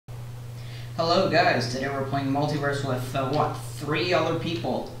Hello guys, today we're playing Multiverse with, what, 3 other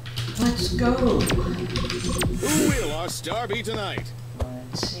people. Let's go! Who will our star be tonight?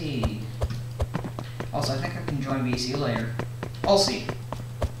 Let's see. Also, I think I can join VC later. I'll see.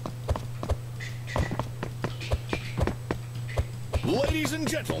 Ladies and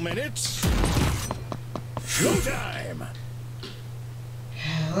gentlemen, it's showtime!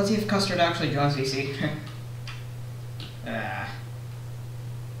 Let's see if Custard actually joins VC.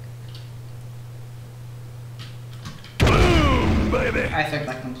 Boom, baby! I think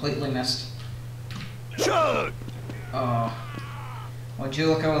I completely missed. Chug! Oh. Well,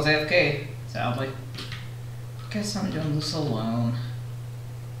 Juleka was AFK, sadly. Guess I'm doing this alone.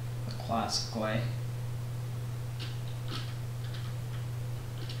 The classic way.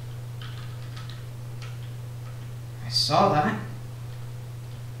 I saw that.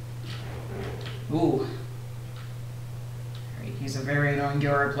 Ooh. Alright, he's a very annoying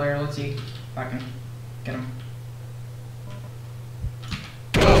Gilroy player. Let's see if I can get him.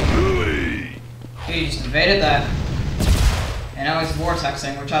 Oh. He just evaded that. And now he's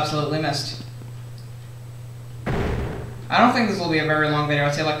vortexing, which I absolutely missed. I don't think this will be a very long video.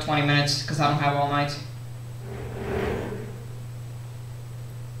 I'd say like 20 minutes, because I don't have all night.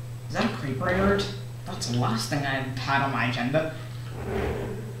 Is that a creeper I heard? That's the last thing I had on my agenda.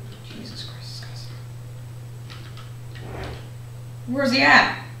 Jesus Christ, guys. Where's he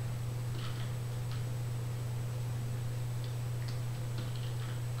at?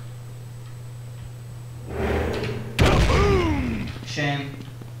 Shame.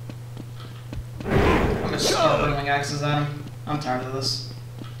 I'm gonna start hurling axes at him. I'm tired of this.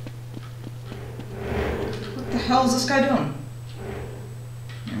 What the hell is this guy doing?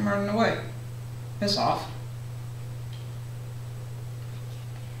 I'm running away. Piss off.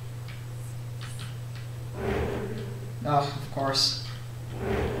 Oh, of course.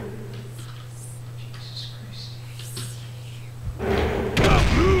 Jesus Christ.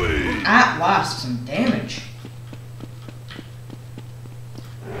 At last, some damage.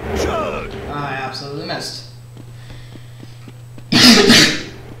 I absolutely missed.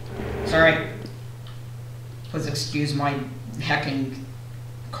 Sorry. Please excuse my hecking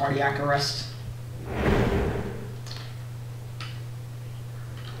cardiac arrest.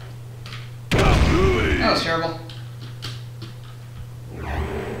 That was terrible. Oh,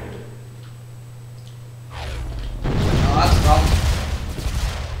 that's a problem.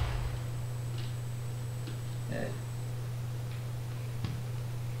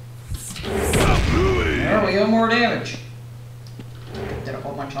 There we go, more damage. Did a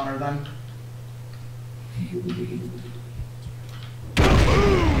whole bunch on her then.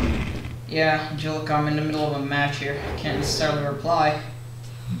 Yeah, Juleka, I'm in the middle of a match here. Can't necessarily reply.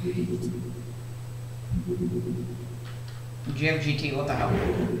 GFGT, what the hell?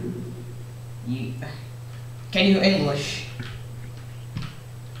 Can you English?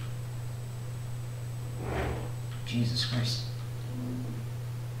 Jesus Christ.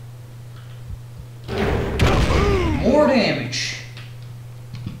 More damage.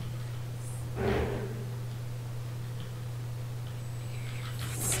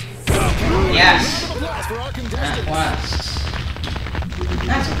 Yes. At last.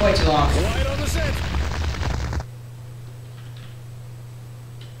 That's way too long.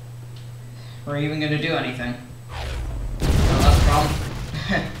 We're even gonna do anything. Oh, that's a problem.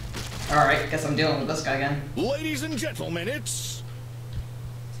 Alright, guess I'm dealing with this guy again. Ladies and gentlemen, it's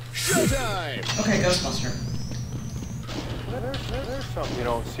showtime! Okay, Ghostbuster. There's something you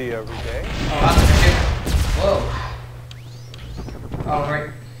don't see every day. Oh, that's a Whoa. Oh,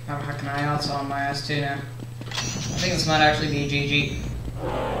 right. How can I also on my ass too now? I think this might actually be a GG.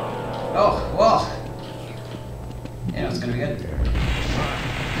 Oh, well. Yeah, it's gonna be good.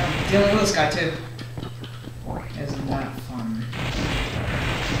 I'm dealing with this guy too. Isn't that fun?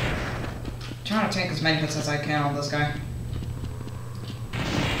 I'm trying to tank as many hits as I can on this guy.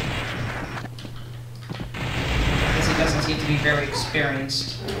 He doesn't seem to be very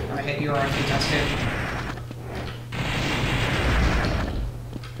experienced. I hit your RP test too.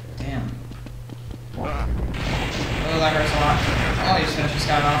 Damn. Oh, that hurts a lot. I'll just finish this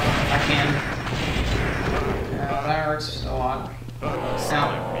guy off if I can. Yeah, that hurts a lot. Now.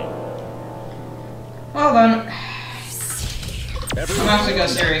 Well then. I'm actually going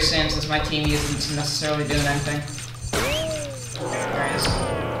to serious Sam since my team isn't necessarily doing anything. There he is.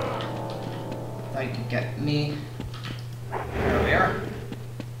 Thought you could get me. There we are.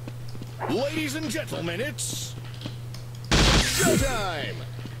 Ladies and gentlemen, it's showtime!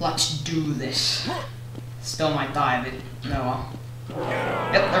 Let's do this. Still might die, but no.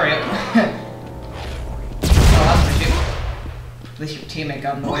 Yep, there we go. Oh, that's pretty cute. At least your teammate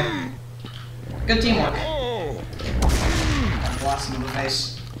got in the way. Good teamwork. Blast him in the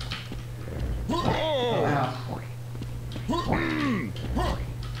face. Oh, ow.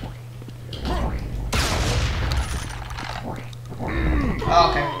 Oh,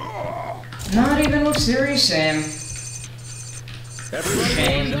 okay. Not even with serious Sam.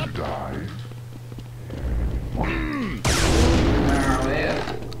 Shame.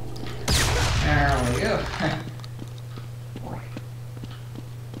 There we go.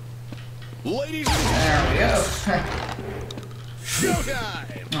 Ladies There we go.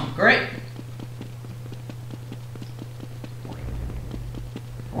 showtime! Oh, great.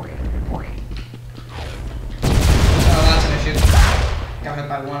 Oh, that's an issue. Got hit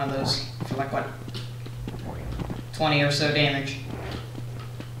by one of those for like, what? 20 or so damage.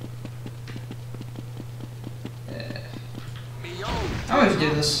 I always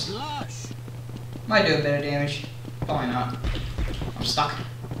do this. Might do a bit of damage. Probably not. I'm stuck.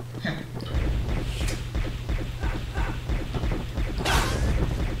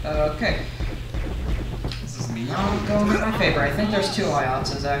 Okay. This is not going in my favor. I think there's two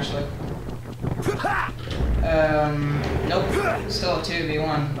Aldhivas actually. Nope. Still a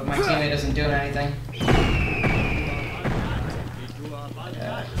 2v1, but my teammate isn't doing anything.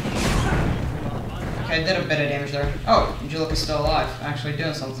 Okay, I did a bit of damage there. Oh, Juleka's still alive. Actually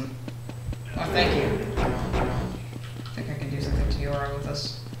doing something. Oh, thank you. I think I can do something to Yora with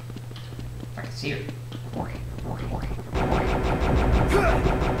this. If I can see her.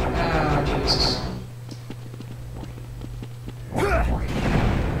 Oh, Jesus.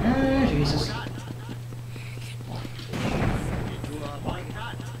 Oh, Jesus.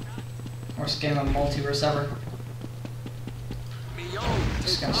 Worst game of Multiverse ever.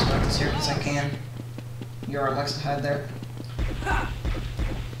 Just gonna start this here because I can. Yora likes to hide there.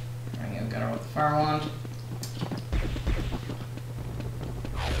 There we go, got her with the fire wand.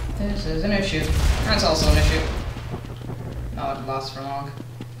 This is an issue. That's also an issue. Not like it lasts for long.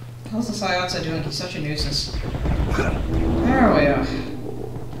 What the hell's this Aldhiva doing? He's such a nuisance. There we go.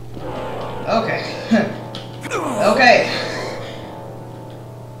 Okay. Okay.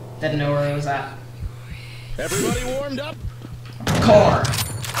 Didn't know where he was at. Everybody warmed up? Core.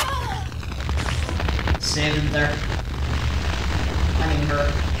 Saved him there. I mean her.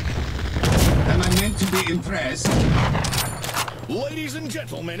 Am I meant to be impressed? Ladies and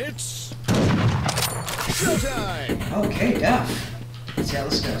gentlemen, it's showtime! Okay, Def. Let's see how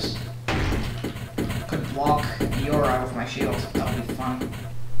this goes. Could block Yora with my shield. That'll be fun.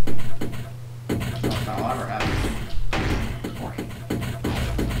 I don't know if that'll ever happen.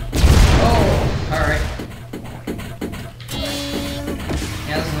 Oh, alright.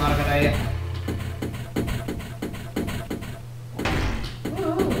 Yeah, this is not a good idea.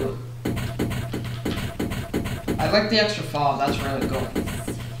 Ooh. I like the extra fall, that's really cool.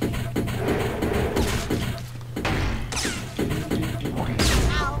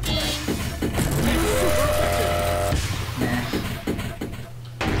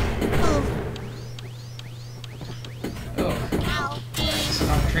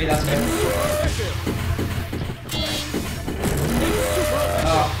 That's good.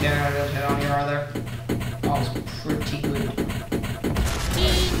 Oh, yeah, I really hit on Yora there. That was pretty good.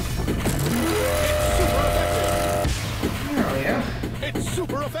 There we go. It's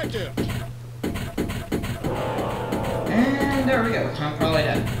super effective! And there we go. I'm probably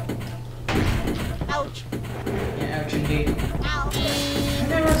dead. Ouch. Yeah, ouch indeed. Ouch. And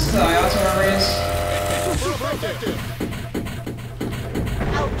then what's the Aldhivas, whatever it is? Super effective!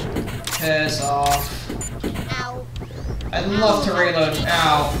 Ouch. Piss off. Ow. I'd love to reload.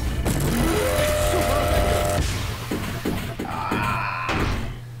 Ow. Ah.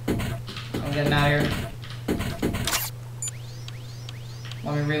 I'm getting out of here.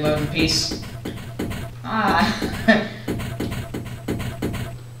 Let me reload in peace. Ah.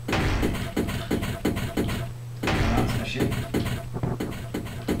 That's an issue.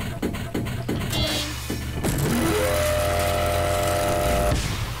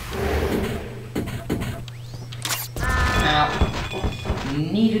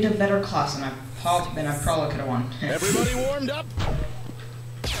 Needed a better class, and I probably could have won. Everybody warmed up?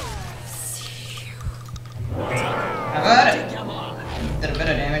 How about it? Did a bit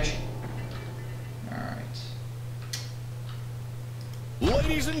of damage. Alright.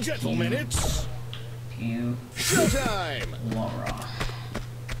 Ladies and gentlemen, it's Pew. showtime! Laura.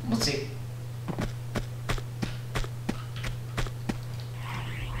 Let's see.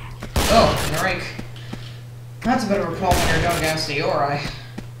 Oh, Narake. That's a bit of a problem when you're going against the Yora.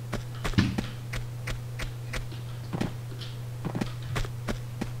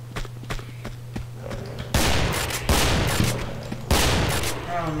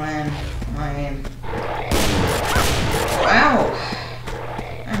 Oh man. My aim. Ow!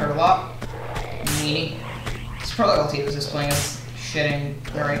 That hurt a lot. Meanie. It's probably Aldhivas is playing as shitting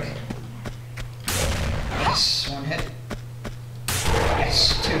Drake. Yes, 1 hit.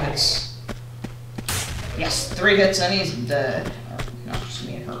 Yes, 2 hits. Yes, 3 hits and he's dead. Or, not just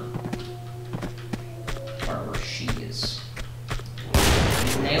me and her. Wherever she is.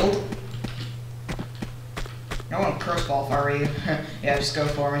 Nailed. I want to curse ball if I were you. Yeah, just go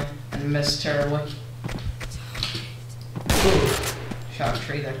for me. And miss terribly. Ooh. Shot a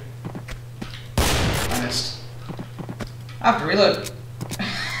tree there. I missed. I have to reload.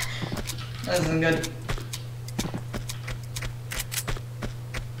 That isn't good.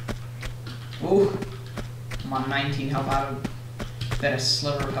 Ooh. I'm on 19 health. I have a bit of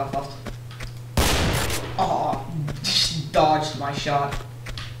sliver of health left. Oh, just dodged my shot.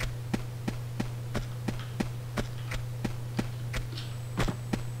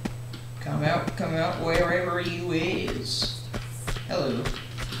 Come out, wherever you is. Hello.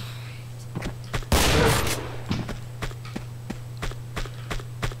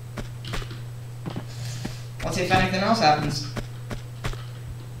 Let's see if anything else happens.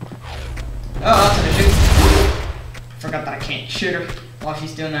 Oh, that's an issue. Forgot that I can't shoot her while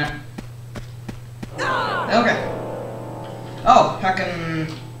she's doing that. Okay. Oh,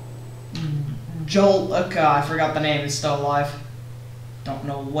 heckin' Juleka, I forgot the name, is still alive. Don't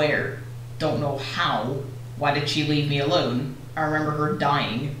know where. Don't know how. Why did she leave me alone? I remember her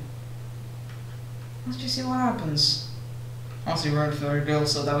dying. Let's just see what happens. Honestly, run for the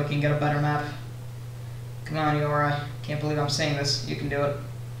Ghouls so that we can get a better map. Come on, Yora. Can't believe I'm saying this. You can do it.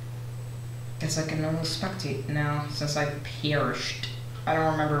 Guess I can only spectate now since I perished. I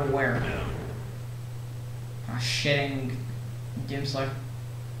don't remember where. Ah, shitting Doomslayer.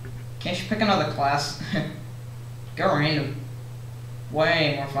 Can't you pick another class? Go random.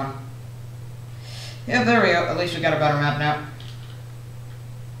 Way more fun. Yeah, there we go. At least we got a better map now.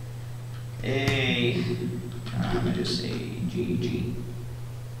 Hey. I'm gonna just say GG.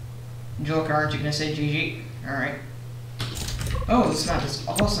 Juleka, aren't you gonna say GG? Alright. Oh, this map is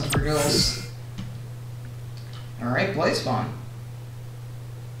awesome for Ghouls. Alright, Blaze Spawn.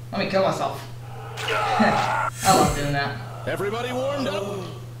 Let me kill myself. I love doing that. Everybody warmed up?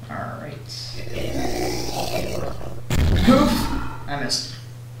 Alright. Oof! I missed.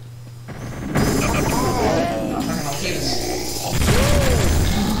 Oh, fucking Aldhivas.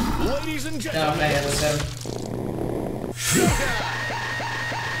 Ladies and gentlemen. No, yeah, that's him.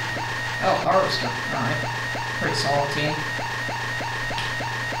 Oh, Harvester. Alright. Pretty solid team.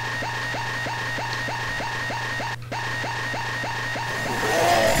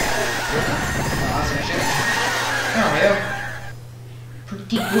 Oh, that's an issue. There we go.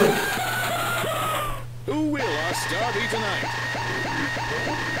 Pretty good. Who will our star be tonight?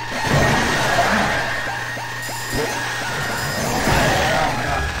 Oh my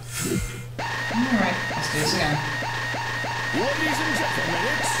god. Alright, let's do this again. Ladies and gentlemen,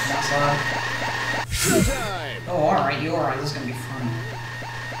 it's That's loud. showtime! Oh, alright, you alright. This is gonna be fun.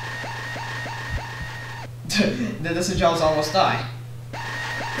 Did this Jones almost die?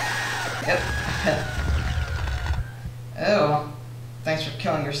 Yep. Oh, well. Thanks for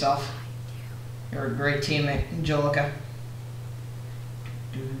killing yourself. You're a great teammate, Juleka.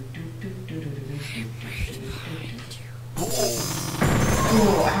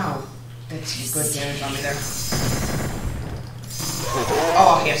 Oh, ow. Did some good damage on me there.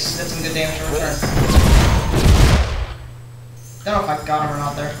 Oh, yes, did some good damage in return. Don't know if I got him or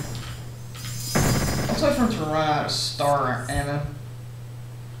not there. Let's wait for him to run out of star ammo.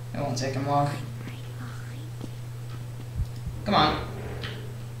 It won't take him long. Come on.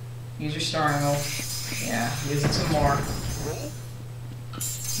 Use your star ammo. Yeah, use it some more.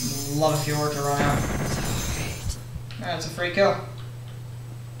 Love if you were to run out. That's a free kill.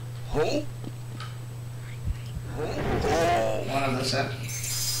 One of those hit.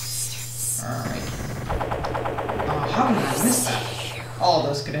 Alright. Oh, how did I miss that? All of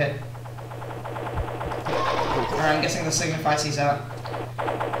those could hit. Alright, I'm guessing this signifies he's out.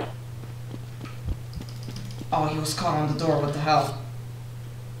 Oh, he was caught on the door, what the hell?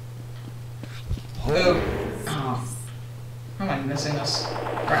 Ooh. Oh. How am I missing this?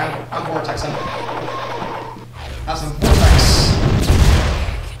 Grab. I'm vortexing. Have some vortex.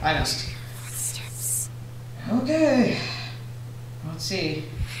 I missed. Okay. Let's see.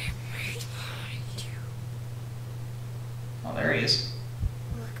 Oh, there he is.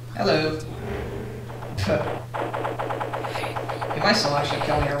 Hello. He might still actually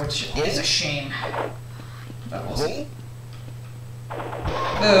kill me here, which is a shame. But we'll see.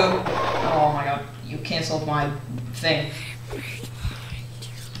 Boom. Oh my god. You canceled my thing.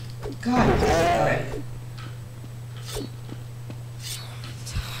 God. Okay.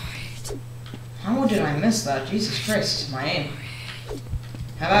 How did I miss that? Jesus Christ, my aim.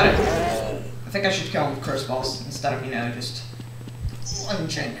 How about it? I think I should kill him with curse balls instead of, you know, just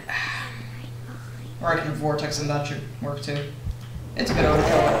lunging. Or I can vortex and that should work too. It's a bit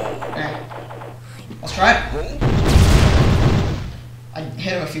overkill, but let's try it. I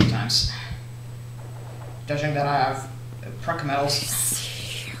hit him a few times. Judging that I have proc medals.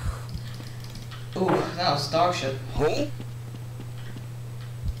 Ooh, that was dog shit.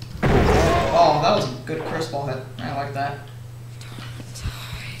 Oh, that was a good curse ball hit. I like that.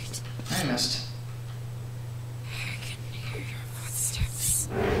 I missed.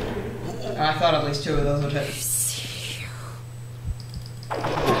 I thought at least 2 of those would hit.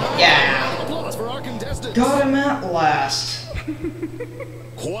 Yeah! Applause for our contestants. Got him at last.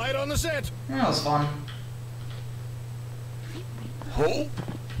 Quiet on the set. That was fun.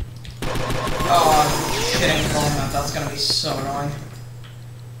 Oh, I'm kidding for a moment. That's gonna be so annoying.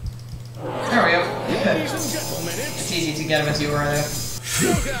 There we go. Ladies and gentlemen, It's easy to get him as you were there.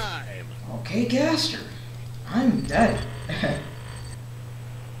 showtime. Okay, Gaster. I'm dead.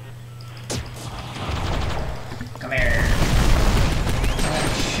 Come here. I'm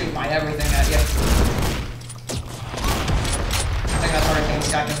gonna shoot my everything at you. I think that's everything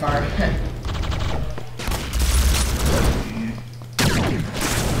this guy can fire.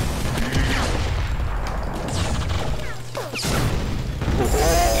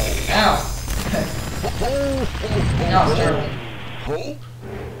 Ow! No, it's terrible.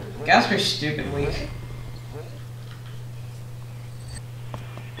 Gasper's stupid weak.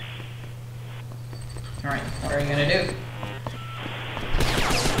 Alright, what are you gonna do?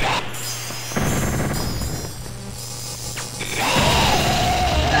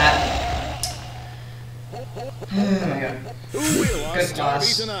 That. Oh my god. Who will our Good star be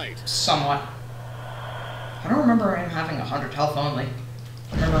class. tonight? Somewhat. I don't remember him having 100 health only.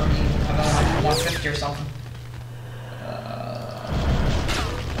 I remember him having like 150 or something.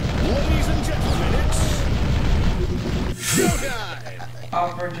 Ladies and gentlemen, it's showtime.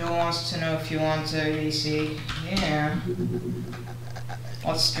 Alfred Joe wants to know if you want to VC. Yeah.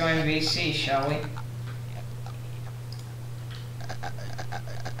 Let's join VC, shall we?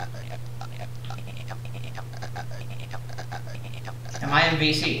 Am I in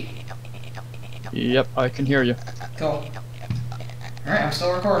VC? Yep, I can hear you. Cool. Alright, I'm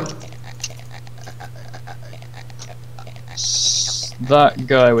still recording. That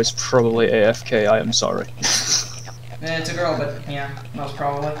guy was probably AFK, I am sorry. It's a girl, but yeah, most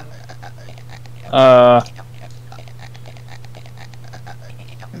probably.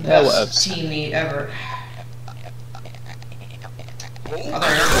 Best teammate ever. Oh,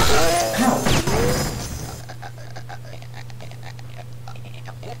 there it is. Ow!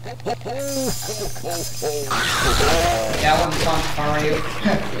 Yeah, I wasn't fun. How are you?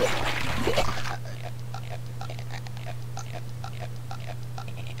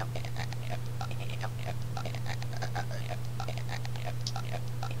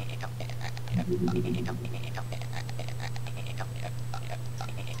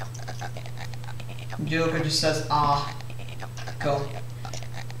 Juleka just says, ah. Cool.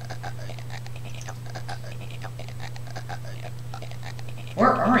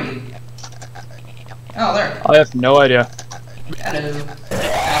 Where are you? Oh, there. I have no idea. Hello.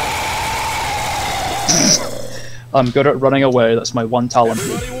 I'm good at running away, that's my one talent.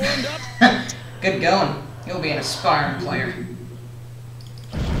 Everybody warmed up? Good going. You'll be an aspiring player.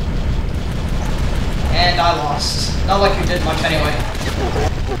 And I lost. Not like you did much anyway.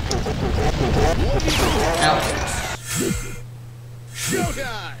 Ow.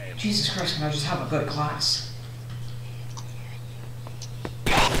 Showtime. Jesus Christ, can I just have a good class?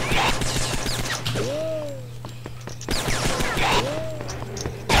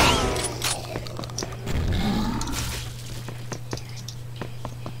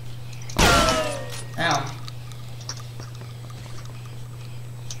 Ow.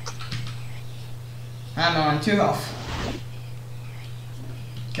 I'm on 2 health.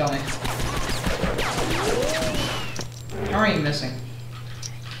 Kill me. How are you missing?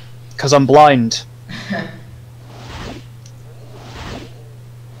 Cause I'm blind.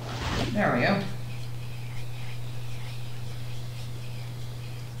 There we go.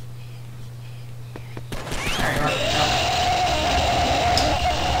 There you are.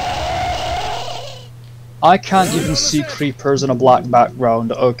 I can't even see creepers in a black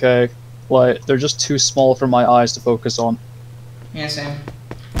background, okay? Like, they're just too small for my eyes to focus on. Yeah, same.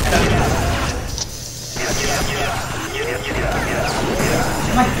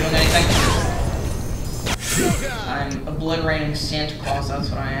 Am I doing anything? I'm obliterating Santa Claus,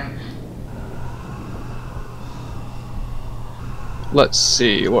 that's what I am. Let's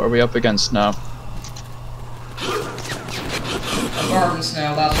see, what are we up against now? A garden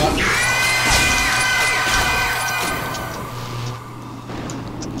snail, that's what.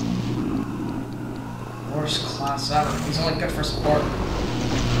 Worst class ever. He's only good for support.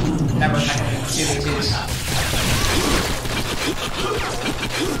 Never attacking 2v2s.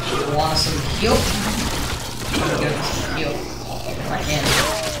 You want some heal? I'm gonna get some heal. If I can.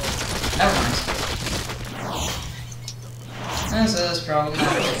 Never mind. This is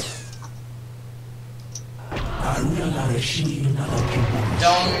problematic.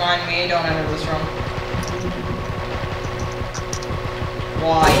 Don't mind me, don't enter this room.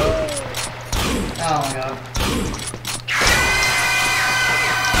 Why? Oh my god.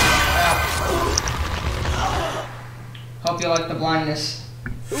 Hope you like the blindness.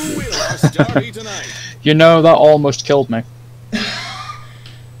 Who will our star be tonight? You know, that almost killed me.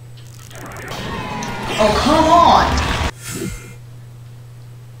 Oh, come on!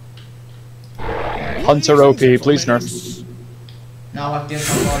 Hunter OP, please nerf. Not like doing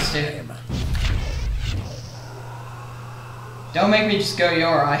some bugs do. Don't make me just go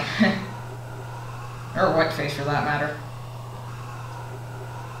your eye. Or whiteface for that matter.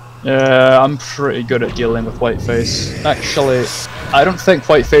 Yeah, I'm pretty good at dealing with whiteface. Actually, I don't think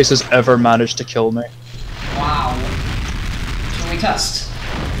whiteface has ever managed to kill me. Wow. Shall we test?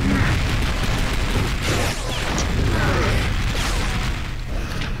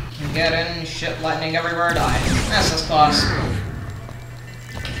 Get in, shit lightning everywhere, die. That's this class.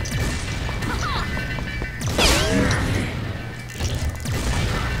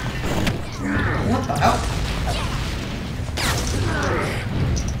 What the hell?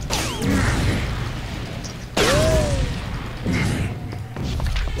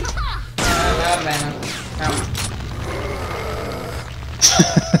 I'm out of ammo. Ow.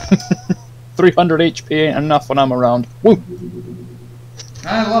 300 HP ain't enough when I'm around. Woo!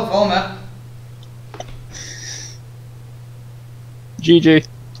 I love vomit. GG.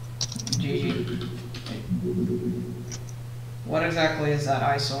 GG. What exactly is that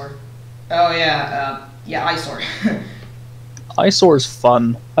eyesore? Oh yeah, eyesore. Eyesore's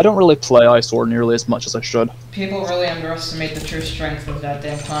fun. I don't really play Eyesore nearly as much as I should. People really underestimate the true strength of that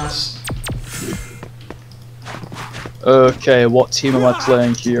damn class. Okay, what team am I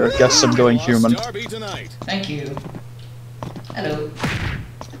playing here? Guess I'm going human. Thank you. Hello.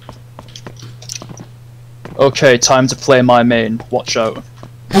 Okay, time to play my main. Watch out.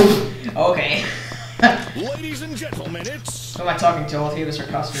 Okay. Ladies and gentlemen, it's Who am I talking to? Aldhivas or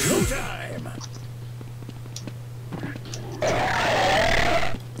Custard? time.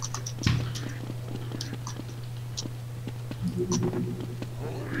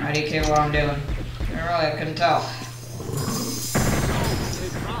 I do care what I'm doing. Really, I couldn't tell.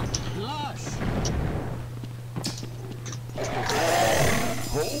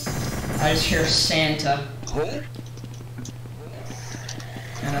 I just hear Santa.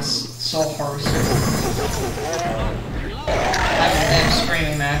 And a soul harvester. That's a damn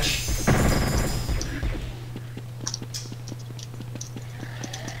screaming match.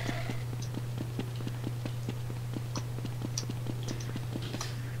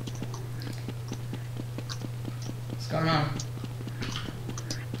 What's going on?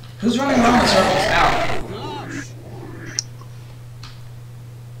 Who's running around in circles? Ow.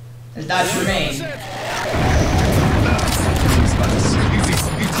 Is that your main?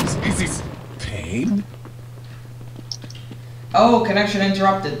 Is this pain? Oh, connection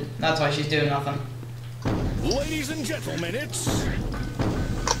interrupted. That's why she's doing nothing. Ladies and gentlemen, it's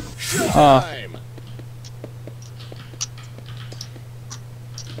showtime.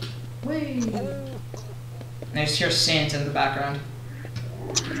 Whee! And I just hear Santa in the background.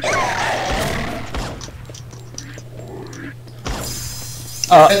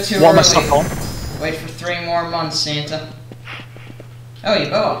 A bit too what am I early. stuck on? Wait for 3 more months, Santa. Oh, you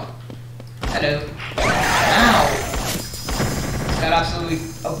bow. Hello. Ow! Got absolutely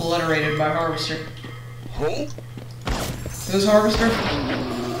obliterated by Harvester. Who's Harvester?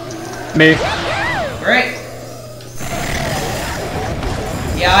 Me. Great.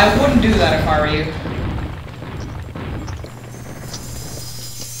 Yeah, I wouldn't do that if I were you.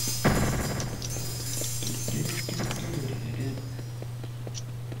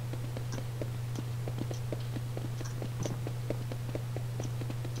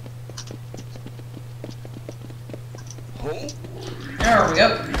 There we go.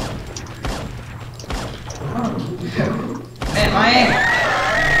 Man, my aim.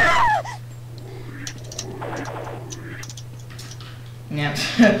 Yeah.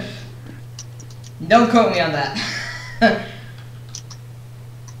 Don't quote me on that.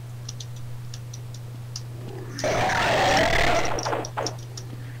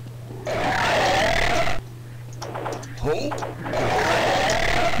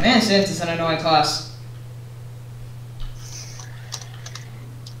 Synth is an annoying class.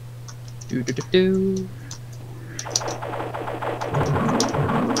 Do do do do.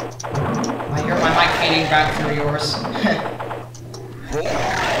 I hear my mic feeding back through yours.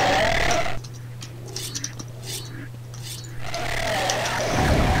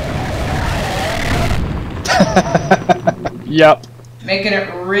 Yep. Making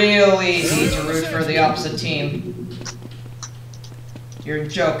it real easy to root for the opposite team. You're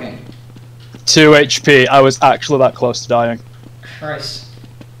joking. 2 HP. I was actually that close to dying. Christ.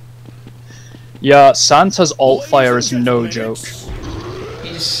 Yeah, Santa's alt fire is no joke. He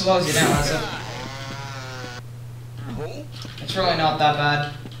just slows you down, that's it. It's really not that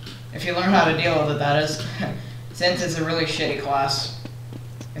bad. If you learn how to deal with it, that is. Synth is a really shitty class.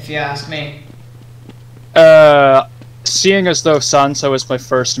 If you ask me. Seeing as though Santa was my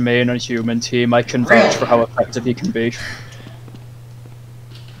first main on human team, I can vouch for how effective he can be.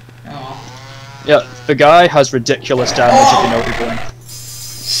 Oh. Yeah, the guy has ridiculous damage if you know what you're doing.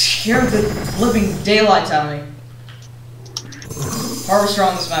 Scared the living daylights out of me. Harvester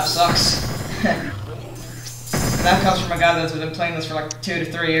on this map sucks. That comes from a guy that's been playing this for like 2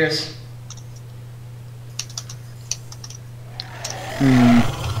 to 3 years.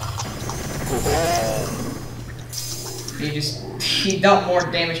 He dealt more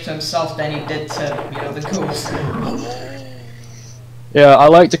damage to himself than he did to, you know, the ghouls. Yeah, I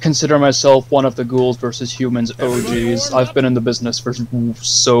like to consider myself one of the ghouls versus humans OGs. I've been in the business for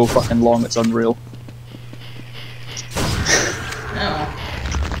so fucking long, it's unreal. Oh.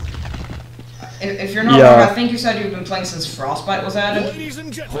 If you're not wrong, I think you said you've been playing since Frostbite was added. Ladies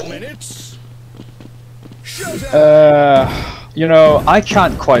and gentlemen, it's You know, I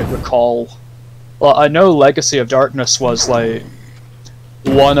can't quite recall. Well, I know Legacy of Darkness was, like,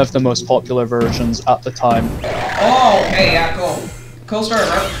 one of the most popular versions at the time. Oh, okay, yeah, cool. Cool story,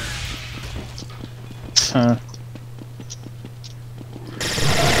 bro.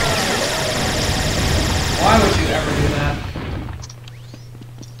 Why would you ever do that?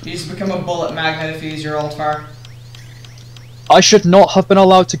 You just become a bullet magnet if you use your alt fire. I should not have been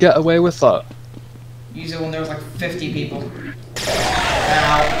allowed to get away with that. Use it when there was like 50 people.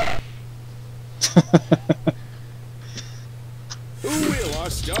 Ow.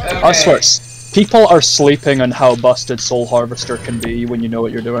 Okay. I swear, people are sleeping on how busted Soul Harvester can be when you know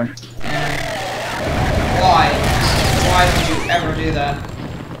what you're doing. Why? Why would you ever do that?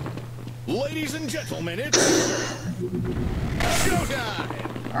 Ladies and gentlemen, it's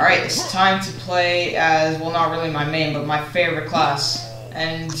showtime! Alright, it's time to play as, well, not really my main, but my favorite class.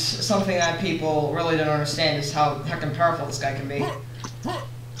 And something that people really don't understand is how heckin' powerful this guy can be.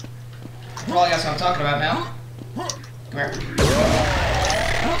 Probably guess what I'm talking about now. Come here.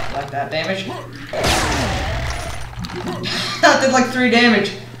 Like that damage. That did like 3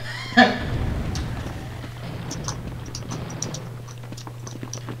 damage.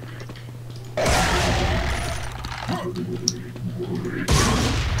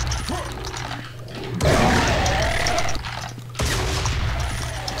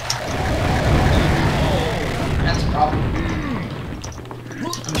 That's a problem.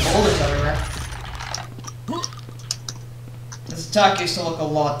 And boulders everywhere. This attack used to look a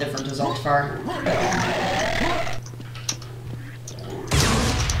lot different as alt fire.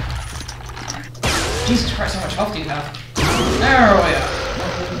 Jesus Christ, how much health do you have? There we go.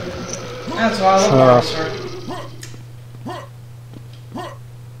 That's why I love Harvester.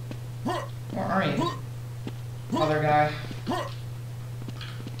 Where are you? Other guy.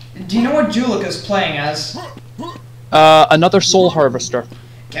 Do you know what Juleka's playing as? Another Soul Harvester.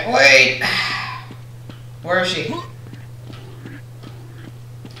 Can't wait! Where is she?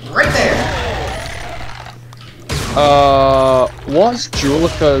 Right there! What's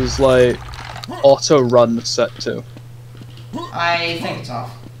Juleka's, like, auto-run set to? I think it's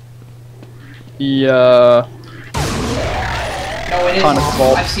off. Yeah. No, it is Kind of off.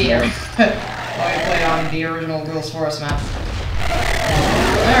 fault. I've seen her. When we played on the original Ghouls Forest map.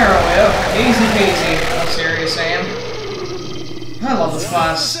 There we go. Easy peasy. How serious I am. I love this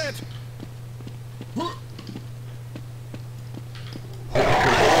class. No.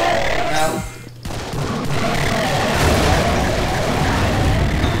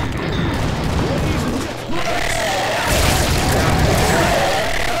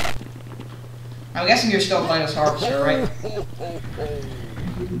 I'm guessing you're still playing as Harvester, right?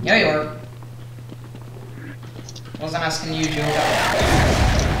 Yeah, you are. Wasn't asking you, Juleka.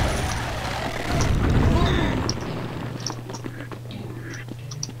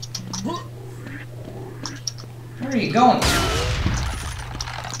 Where are you going?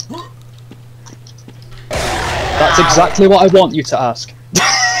 That's exactly what I want you to ask.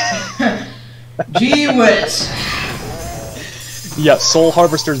 Gee whiz! Yeah, Soul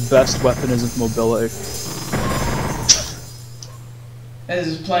Harvester's best weapon is mobility. This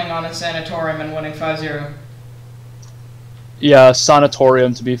is playing on a sanatorium and winning 5-0. Yeah,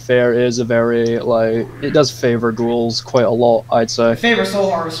 Sanatorium, to be fair, is a very, like, it does favor ghouls quite a lot, I'd say. Favorite Soul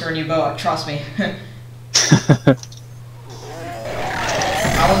Harvester in Eboa, trust me. I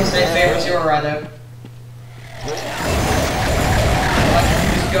wouldn't say favorites you were right though. Like, if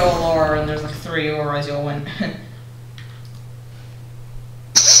you just go lore and there's like 3 auras, you'll win.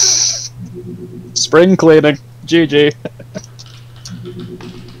 Spring cleaning. GG.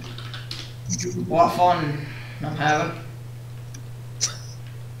 What fun I'm having.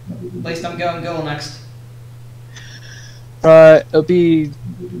 At least I'm going ghoul next. Right, it'll be...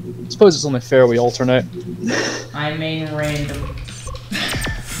 I suppose it's only fair we alternate. I main random.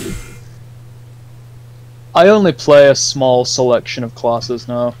 I only play a small selection of classes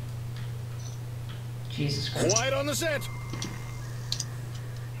now. Jesus Christ. Quiet on the set.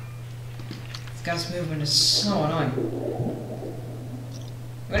 This guy's movement is so annoying.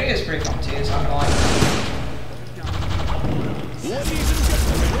 But it is pretty fun too, so I'm gonna like Ladies and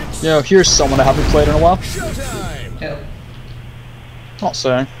gentlemen, it's Yo, here's someone I haven't played in a while. showtime. it. Not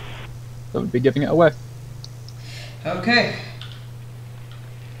saying. That would be giving it away. Okay.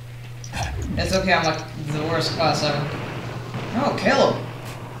 It's okay, I'm like the worst class ever. Oh, Caleb.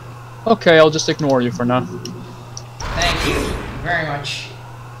 Okay, I'll just ignore you for now. Thank you very much.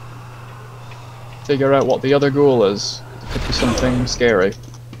 Figure out what the other ghoul is. Could be something scary.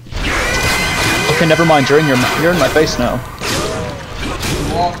 Okay, never mind, you're in my face now.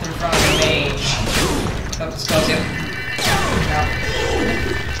 You walked in front of a mage. Hope this kills you. No.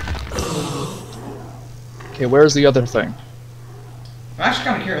 Okay, where's the other thing? I'm actually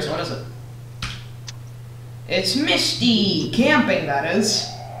kind of curious, what is it? It's Misty! Camping, that is.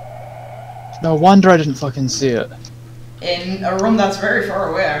 No wonder I didn't fucking see it. In a room that's very far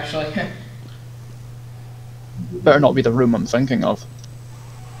away, actually. Better not be the room I'm thinking of.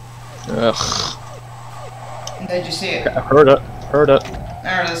 Ugh. Did you see it? I heard it. Heard it.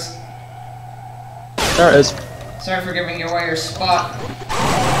 There it is. There it is. Sorry for giving you away your spot.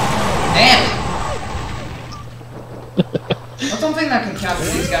 Damn! What's something that can capture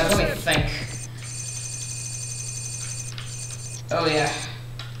these guys? Let me think. Oh yeah.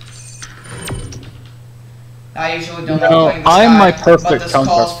 I usually don't No, like playing this I'm guy, my but perfect this counter.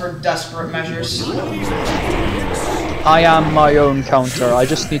 calls for desperate measures. I am my own counter. I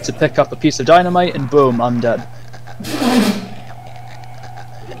just need to pick up a piece of dynamite and boom, I'm dead.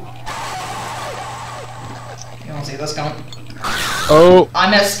 You don't see this coming. Oh, I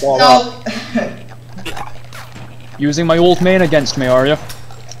missed. Voila. No. using my old main against me, are you?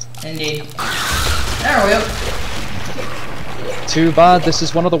 Indeed. There we go. Too bad this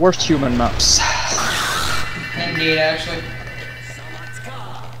is one of the worst human maps. Indeed, actually.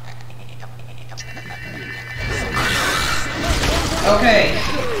 Okay.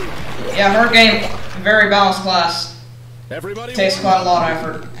 Yeah, her game, very balanced class. Everybody Takes quite a lot of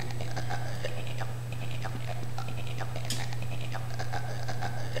effort.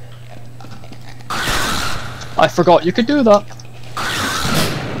 I forgot you could do that.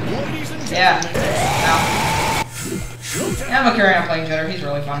 Ladies and Yeah. Ow. Yeah, I'm a carry on playing Jitter. He's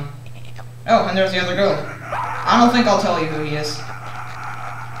really fun. Oh, and there's the other girl. I don't think I'll tell you who he is.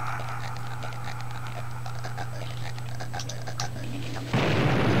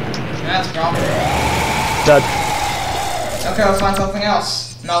 That's a problem. Dead. Okay, let's find something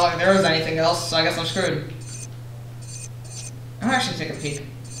else. Not like there is anything else, so I guess I'm screwed. I'll actually take a peek.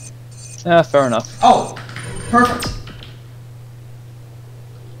 Yeah, fair enough. Oh! Perfect!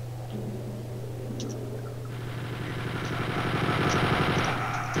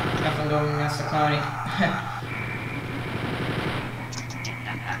 Definitely going against the cloudy.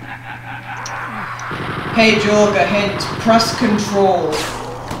 Hey Juleka, hint, press control.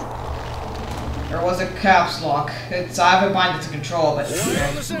 Or was it caps lock? It's I have it binded to control, but quiet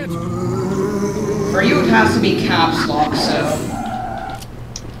on the set. for you it has to be caps lock, so.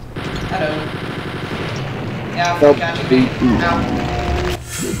 Hello. Yeah, I'm catching me. Ow.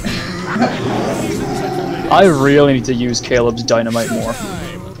 I really need to use Caleb's dynamite more.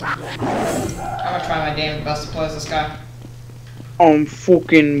 I'm gonna try my damn best to play as this guy. I'm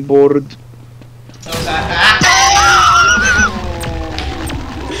fucking bored. So is that. Ah!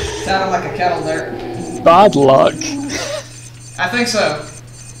 Sounded like a kettle there. Bad luck. I think so.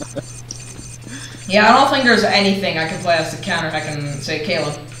 Yeah, I don't think there's anything I can play as the counter I can say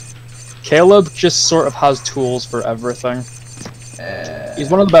Caleb. Caleb just sort of has tools for everything. He's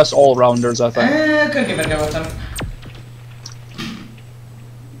one of the best all-rounders, I think. Could give it a go with him.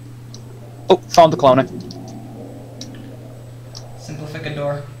 Oh, found the clowning.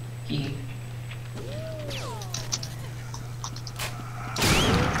 Simplificador. Hee.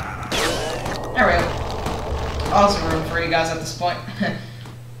 There we go. Awesome room for you guys at this point.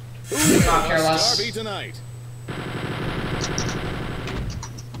 Could not care less. Starby tonight.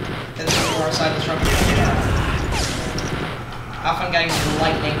 This is more side of the truck. Often getting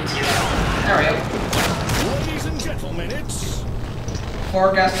lightning. There we go. Ladies and gentlemen, it's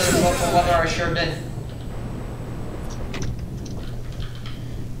Forecasted the local weather, I sure did.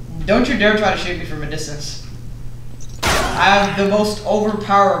 Don't you dare try to shoot me from a distance. I have the most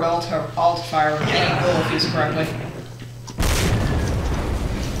overpowered alt-fire of any ghoul if used correctly.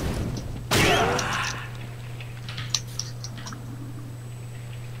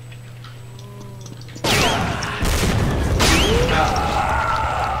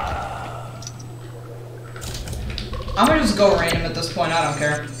 I'm gonna just go random at this point, I don't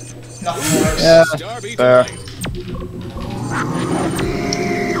care. Nothing works. Yeah, Starby fair. tonight.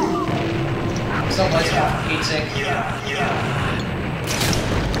 Somebody's got for Pete's sake.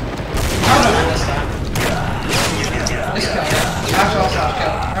 How did I miss that? Just kill him. Actual slash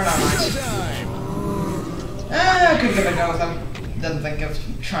kill. Or not mine. I could give it a go with him. Didn't think of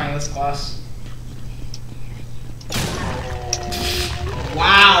trying this class.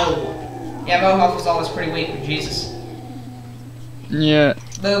 Wow! Yeah, Mohawk was always pretty weak, but Jesus. Yeah.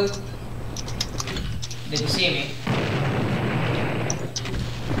 Boop. Did you see me?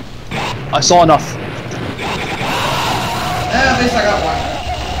 I saw enough. At least I got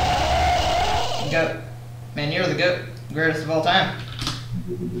one. Goat. Man, you're the goat. Greatest of all time.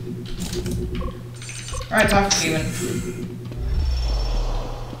 Alright, time for Steven.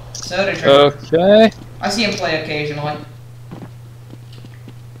 Soda Trigger. Okay. I see him play occasionally.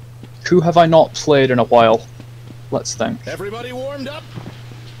 Who have I not played in a while? Let's think. Everybody warmed up?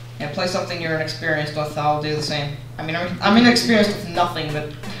 Yeah, play something you're inexperienced with, I'll do the same. I mean, I'm inexperienced with nothing,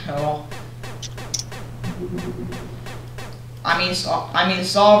 but oh well. I mean,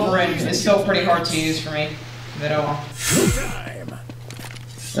 Sovereign is still pretty hard to use for me, but oh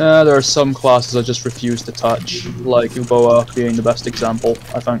well. There are some classes I just refuse to touch, like Uboa being the best example,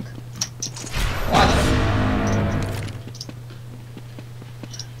 I think. What?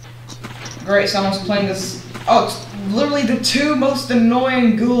 Great, someone's playing this. Oh, it's literally the two most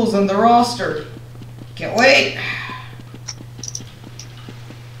annoying ghouls in the roster. Can't wait.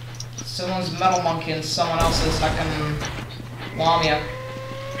 Someone's Metal Monkey and someone else's fucking Lamia.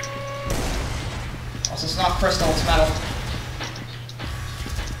 Also, it's not crystal, it's metal.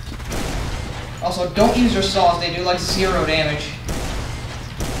 Also, don't use your saws, they do like 0 damage.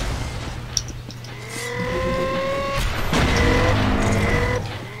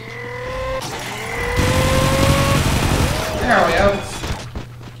 There we go.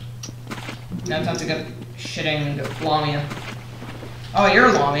 Now time to get shitting Lamia. Oh,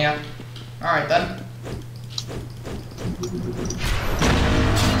 you're Lamia. Alright then.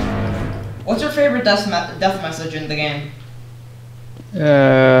 What's your favorite death message in the game?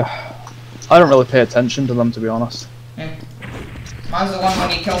 I don't really pay attention to them, to be honest. Yeah. Mine's the one when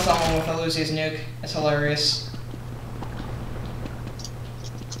you kill someone with a Lucy's nuke. It's hilarious.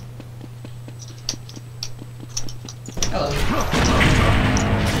 Hello.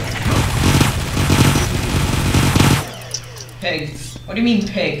 Pig. What do you mean,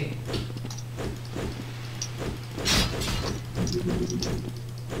 pig?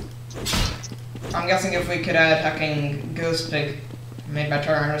 I'm guessing if we could add hacking Ghost Pig made by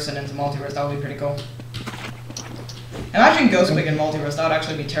Tara Henderson into Multiverse, that would be pretty cool. Imagine Ghost Pig in Multiverse, that would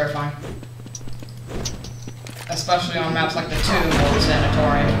actually be terrifying. Especially on maps like the Tomb or the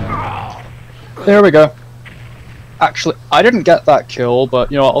Sanatorium. There we go. Actually, I didn't get that kill,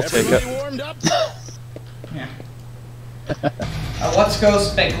 but you know what, I'll take Everybody it. warmed up? Yeah. What's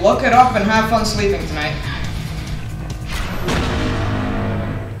Ghost Pig? Look it up and have fun sleeping tonight.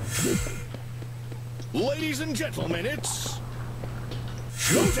 Ladies and gentlemen, it's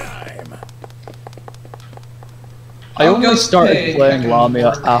showtime. I only Ghost started Pig, playing hacking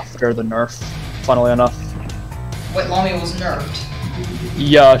Lamia Borg. after the nerf, funnily enough. Wait, Lamia was nerfed.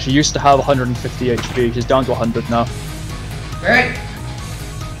 Yeah, she used to have 150 HP, she's down to 100 now. Great.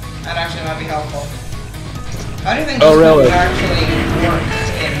 That actually might be helpful. How do you think Oh, this really? would actually work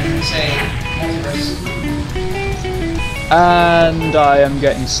in, say, Multiverse? And I am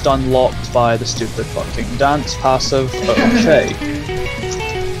getting stun locked by the stupid fucking dance passive, but okay.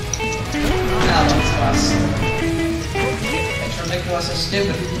 Now that's class. It's ridiculous and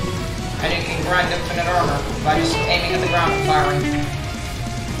stupid. And you can grind infinite armor by just aiming at the ground and firing.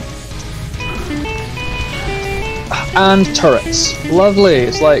 And turrets. Lovely.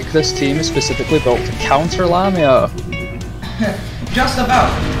 It's like this team is specifically built to counter Lamia. Just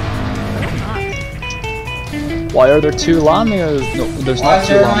about. Why are there 2 Lamias? No, there's Why not is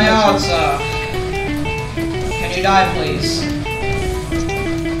 2 there my Lamias. odds? Can you die, please?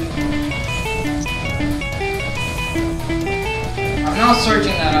 I'm not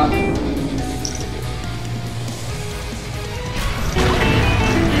searching that up.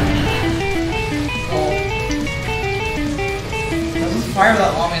 Doesn't fire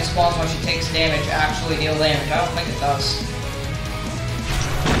that Lamia spawns when she takes damage actually deal damage? I don't think it does.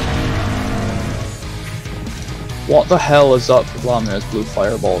 What the hell is up with Lamia's blue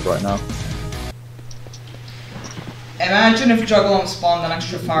fireballs right now? Imagine if Juggalo spawned an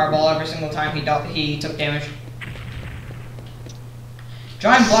extra fireball every single time he took damage.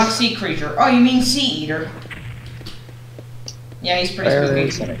 Giant black sea creature. Oh, you mean sea eater? Yeah, he's pretty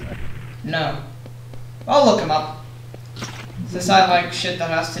spooky. No. I'll look him up. Since I like shit that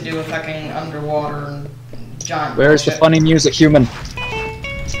has to do with fucking underwater and giant Where's the bullshit. funny music, human?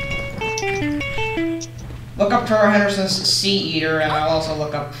 Look up Tara Henderson's Sea Eater, and I'll also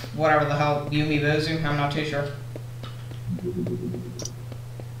look up whatever the hell Yumi Bozu. I'm not too sure.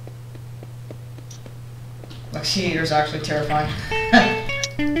 Like, Sea Eater's actually terrifying.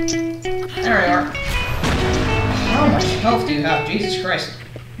 There we are. How much health do you have? Jesus Christ.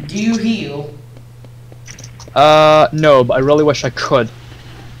 Do you heal? No, but I really wish I could.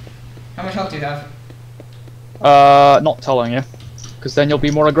 How much health do you have? Not telling you. Because then you'll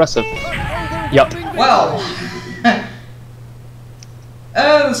be more aggressive. Yep. Well.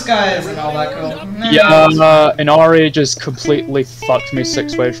 Oh, this guy isn't all that cool. Nah. Yeah, Inari just completely fucked me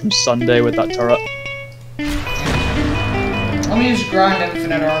 6 ways from Sunday with that turret. Let me just grind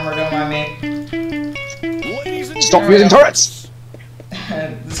infinite armor, don't mind me. Stop using turrets!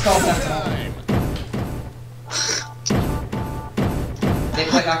 This is called Sentinel. They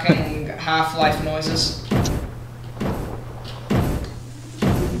play fucking Half-Life noises.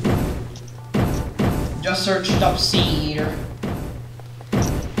 Just searched up Sea Eater.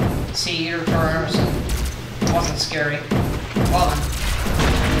 Sea Eater terms. Wasn't scary. Well then.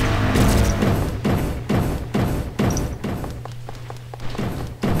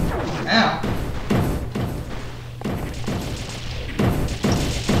 Ow.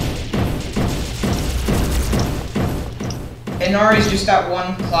 Inari's just that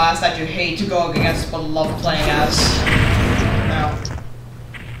one class that you hate to go against but love playing as. No.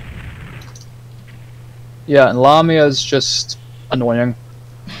 Yeah, and Lamia's just annoying.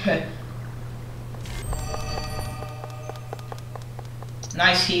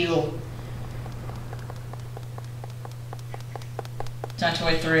 Nice heal. Time to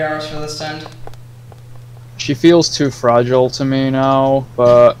wait 3 hours for this to end. She feels too fragile to me now,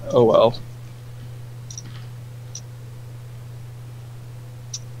 but oh well.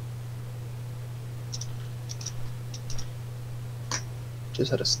 Just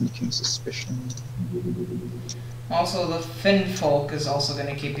had a sneaking suspicion. Also, the Finn folk is also going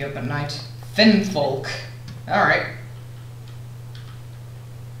to keep you up at night. Finn folk. Alright.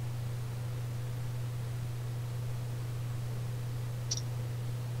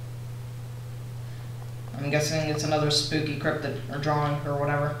 I'm guessing it's another spooky cryptid, or drawing, or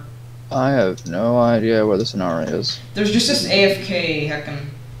whatever. I have no idea where the scenario is. There's just this AFK heckin'.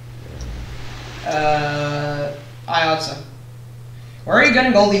 IOTSA. Where are you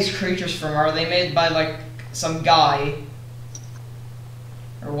getting all these creatures from? Are they made by, like, some guy?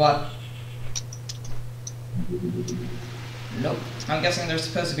 Or what? Nope. I'm guessing they're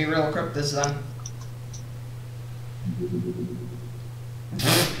supposed to be real cryptids then.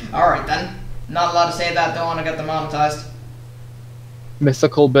 Alright then. Not allowed to say that, don't want to get them monetized.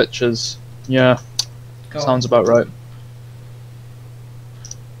 Mythical bitches. Yeah, Cool. sounds about right.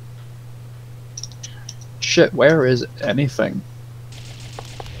 Shit, where is anything?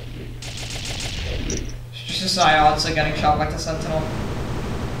 It's just IOTSA getting shot like the Sentinel.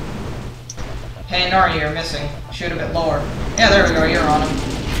 Hey Nari, you're missing. Shoot a bit lower. Yeah, there we go, you're on him.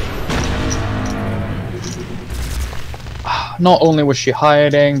 Not only was she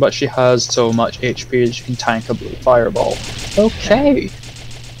hiding, but she has so much HP she can tank a blue fireball. Okay.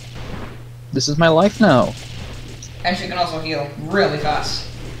 This is my life now. And she can also heal really fast.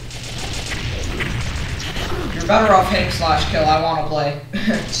 You're better off hitting slash kill, I wanna play.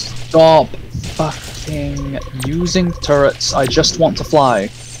 Stop fucking using turrets. I just want to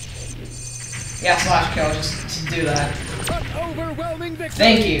fly. Yeah, slash kill, just to do that.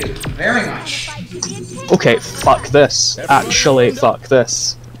 Thank you very much. Okay, fuck this. Actually, fuck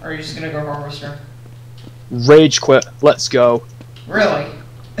this. Or are you just gonna go Harvester? Rage quit. Let's go. Really?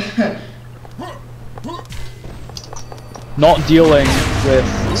 not dealing with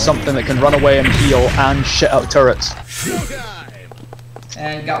something that can run away and heal and shit out turrets. Showtime!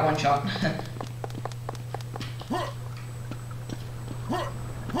 And got one shot.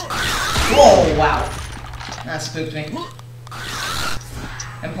 Whoa, wow. That spooked me.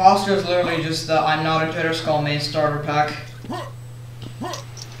 Imposter is literally just the I'm not a Jitter Skull main starter pack.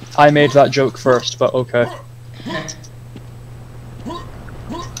 I made that joke first, but okay.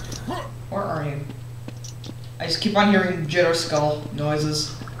 Where are you? I just keep on hearing Jitter Skull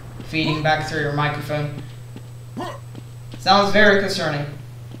noises feeding back through your microphone. Sounds very concerning.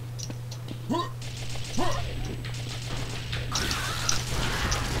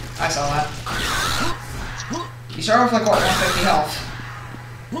 I saw that. You start off like what, 150 health?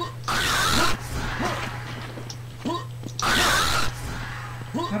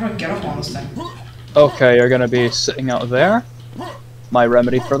 How do I get up on this thing? Okay, you're gonna be sitting out there. My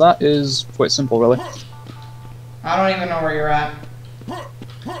remedy for that is quite simple, really. I don't even know where you're at.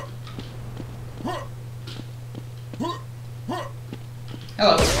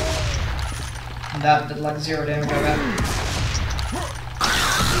 Hello. That did like 0 damage, I bet.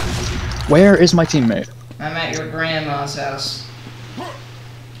 Where is my teammate? I'm at your grandma's house.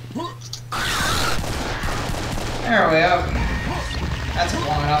 There we go. That's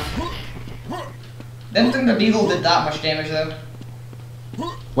long enough. Didn't think the Beagle did that much damage though.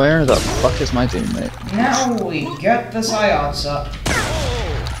 Where the fuck is my teammate? Now we get the Psyops up.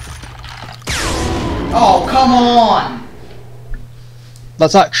 Oh, come on!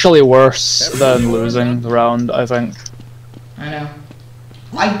 That's actually worse than losing the round, I think. I know.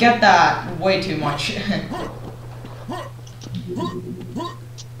 I get that way too much.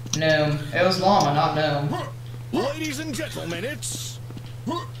 Gnome. It was llama, not gnome. Ladies and gentlemen, it's...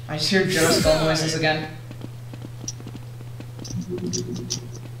 I just hear Joe Skull noises again.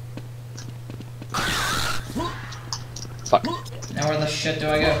 Fuck. Now where the shit do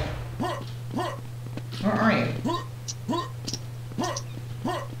I go? Where are you?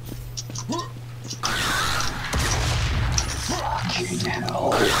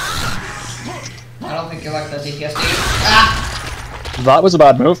 I don't think you like that DPS, do you? Ah! That was a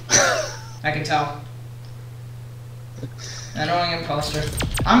bad move. I can tell. Annoying imposter.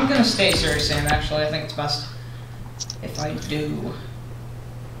 I'm gonna stay serious, Sam, actually. I think it's best if I do.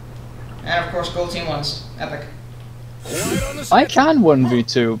 And of course, gold team wins. Epic. I can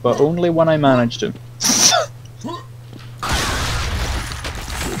 1v2, but only when I manage to.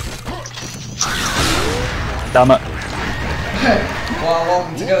 Damn it. Well,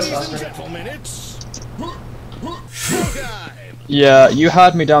 welcome to Ghostbuster. Gentlemen, it's... Yeah, you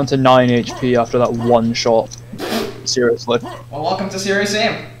had me down to 9 HP after that one shot. Seriously. Well, welcome to Serious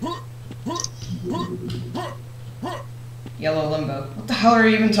Sam. Yellow Limbo. What the hell are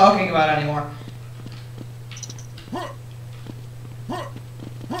you even talking about anymore?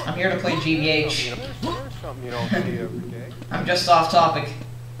 I'm here to play GBH. Something you don't see every day. I'm just off topic.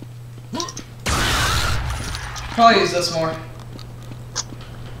 Probably use this more.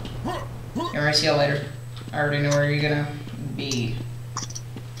 Alright, see you later. I already know where you're gonna be.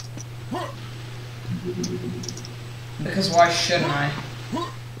 Because why shouldn't I?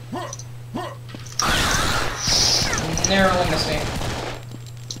 Narrowly missed me.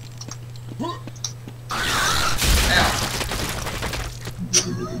 Ow.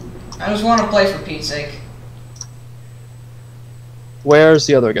 I just want to play for Pete's sake. Where's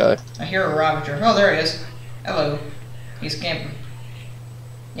the other guy? I hear a Ravager. Oh, there he is. Hello. He's camping.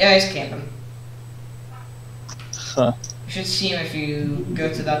 Yeah, he's camping. Huh. You should see him if you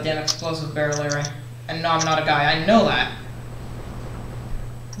go to that damn explosive barrel area. And no, I'm not a guy. I know that.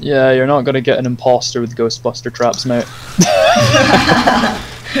 Yeah, you're not gonna get an imposter with Ghostbuster traps, mate.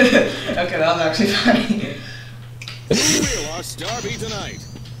 Okay, that was actually funny. We lost Darby tonight.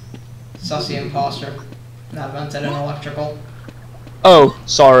 Sussy imposter. Not vented in electrical. Oh,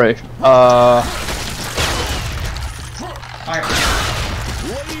 sorry. Alright,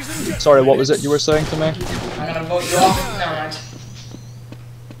 Ladies and gentlemen, Sorry, what was it you were saying to me? I'm gonna vote you off. Never mind.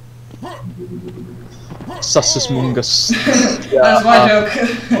 Sussus Mungus. That's my joke.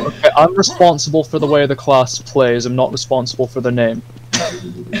 Okay, I'm responsible for the way the class plays, I'm not responsible for the name.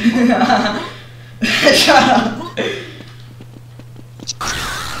 Shut up.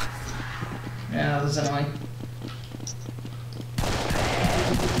 Yeah, that was annoying.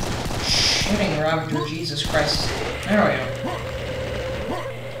 Shitting Ravager, Jesus Christ. There we go.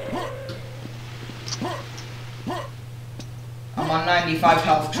 I'm on 95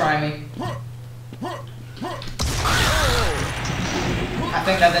 health, try me. I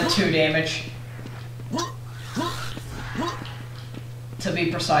think that did 2 damage. To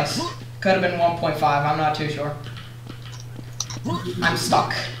be precise. Could have been 1.5, I'm not too sure. I'm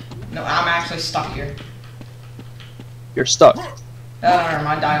stuck. No, I'm actually stuck here. You're stuck. Oh, never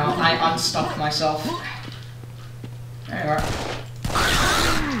mind, I unstuck myself. There you are.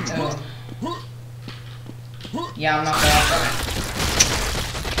 Oh. Yeah, I'm not gonna.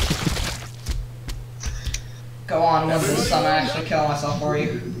 Go on with this, I'm actually kill myself for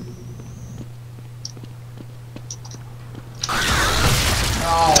you.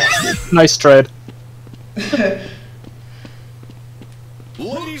 Oh. Nice trade.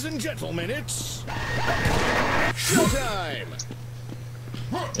 Ladies and gentlemen, it's showtime.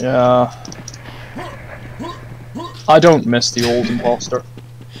 Yeah. I don't miss the old imposter.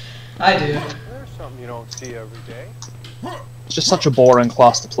 I do. There's something you don't see every day. It's just such a boring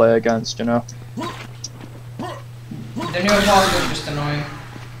class to play against, you know? The new imposter is just annoying.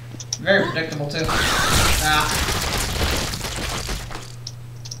 Very predictable too. Ah.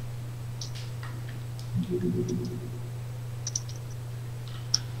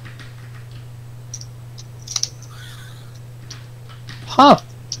 Huh.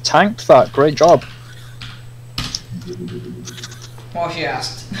 Tanked that. Great job. Well, she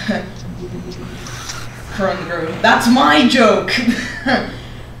asked. From the group. That's my joke!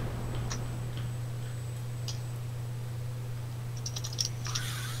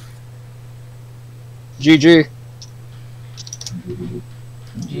 GG.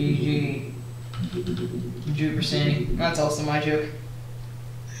 GG. Jupiter Sandy. That's also my joke.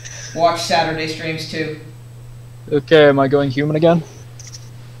 Watch Saturday streams too. Okay, am I going human again?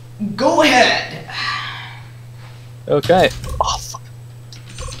 Go ahead! Okay. Oh, fuck.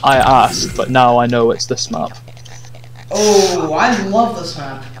 I asked, but now I know it's this map. Oh, I love this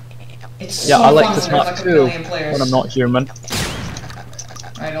map. It's Yeah, so I like fun this when there's map like a too, million players. when I'm not human.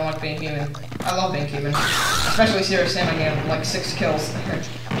 I don't like being human. I love being human. Especially Serious Sam, I get like 6 kills.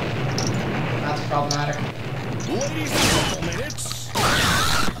 That's problematic. Ladies and gentlemen, it's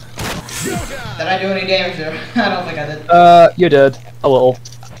showtime. Did I do any damage there? I don't think I did. You did. A little.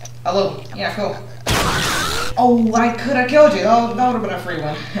 A little. Yeah, cool. Oh, I could have killed you. That would have been a free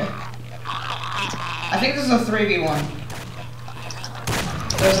win. I think this is a 3v1.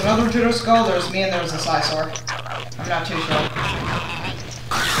 There's another Judo Skull, there's me, and there's a Scizor. I'm not too sure.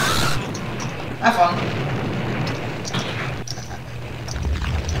 Have fun.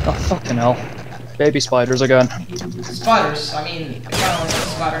 Oh, fucking hell. Baby spiders again. Spiders. I mean, it kind of looks like a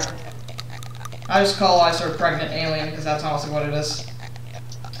spider. I just call Scizor pregnant alien because that's honestly what it is.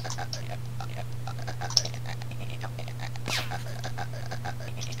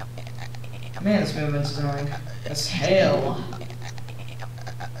 Man, this movement is annoying as hell.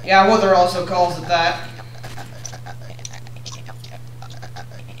 Yeah, Wither also calls it that.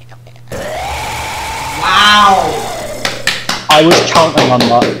 Wow! I was counting on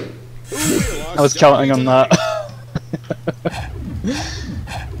that. I was counting on that.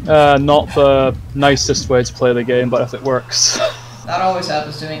 Not the nicest way to play the game, but if it works. That always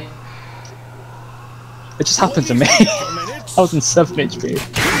happens to me. It just happened to me. I was in 7 HP.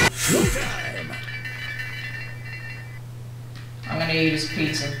 I'm gonna eat his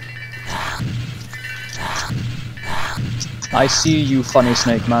pizza. I see you, funny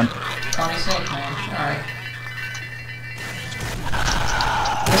snake man. Funny snake man. Alright.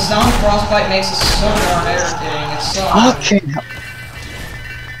 The sound of frostbite makes it so darn irritating. It's so annoying. Fucking hell.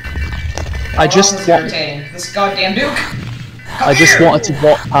 I just irritating. This goddamn Duke! I just wanted to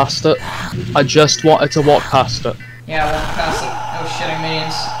walk past it. I just wanted to walk past it. Yeah, walk past it. Oh shitting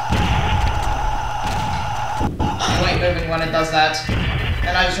minions. You ain't moving when it does that.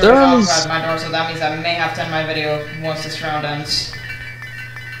 And I just heard a dog outside my door, so that means I may have to end my video once this round ends.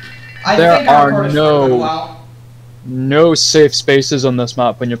 I There think I are recorded for a little while. no safe spaces on this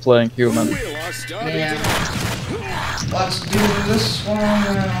map when you're playing human. Yeah. Let's do this one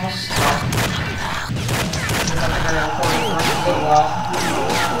and I'll stop. I think I recorded for a little while.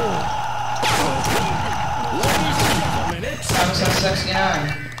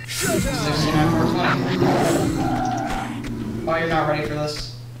 769. 69 420. Oh, you're not ready for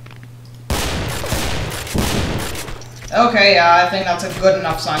this. Okay, yeah, I think that's a good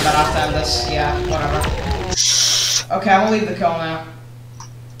enough sign that I have to end this. Yeah, whatever. Okay, I'm gonna leave the kill now.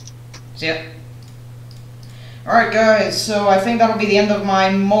 See ya. Alright guys, so I think that'll be the end of my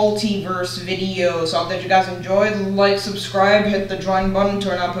multiverse video. So I hope that you guys enjoyed. Like, subscribe, hit the join button,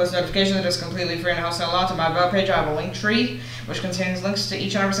 turn on post notifications. It is completely free and helps out a lot. To my about page, I have a link tree, which contains links to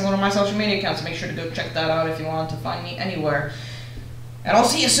each and every single one of my social media accounts. So make sure to go check that out if you want to find me anywhere. And I'll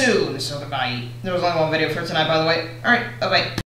see you soon. So goodbye. There was only one video for tonight, by the way. Alright, bye-bye.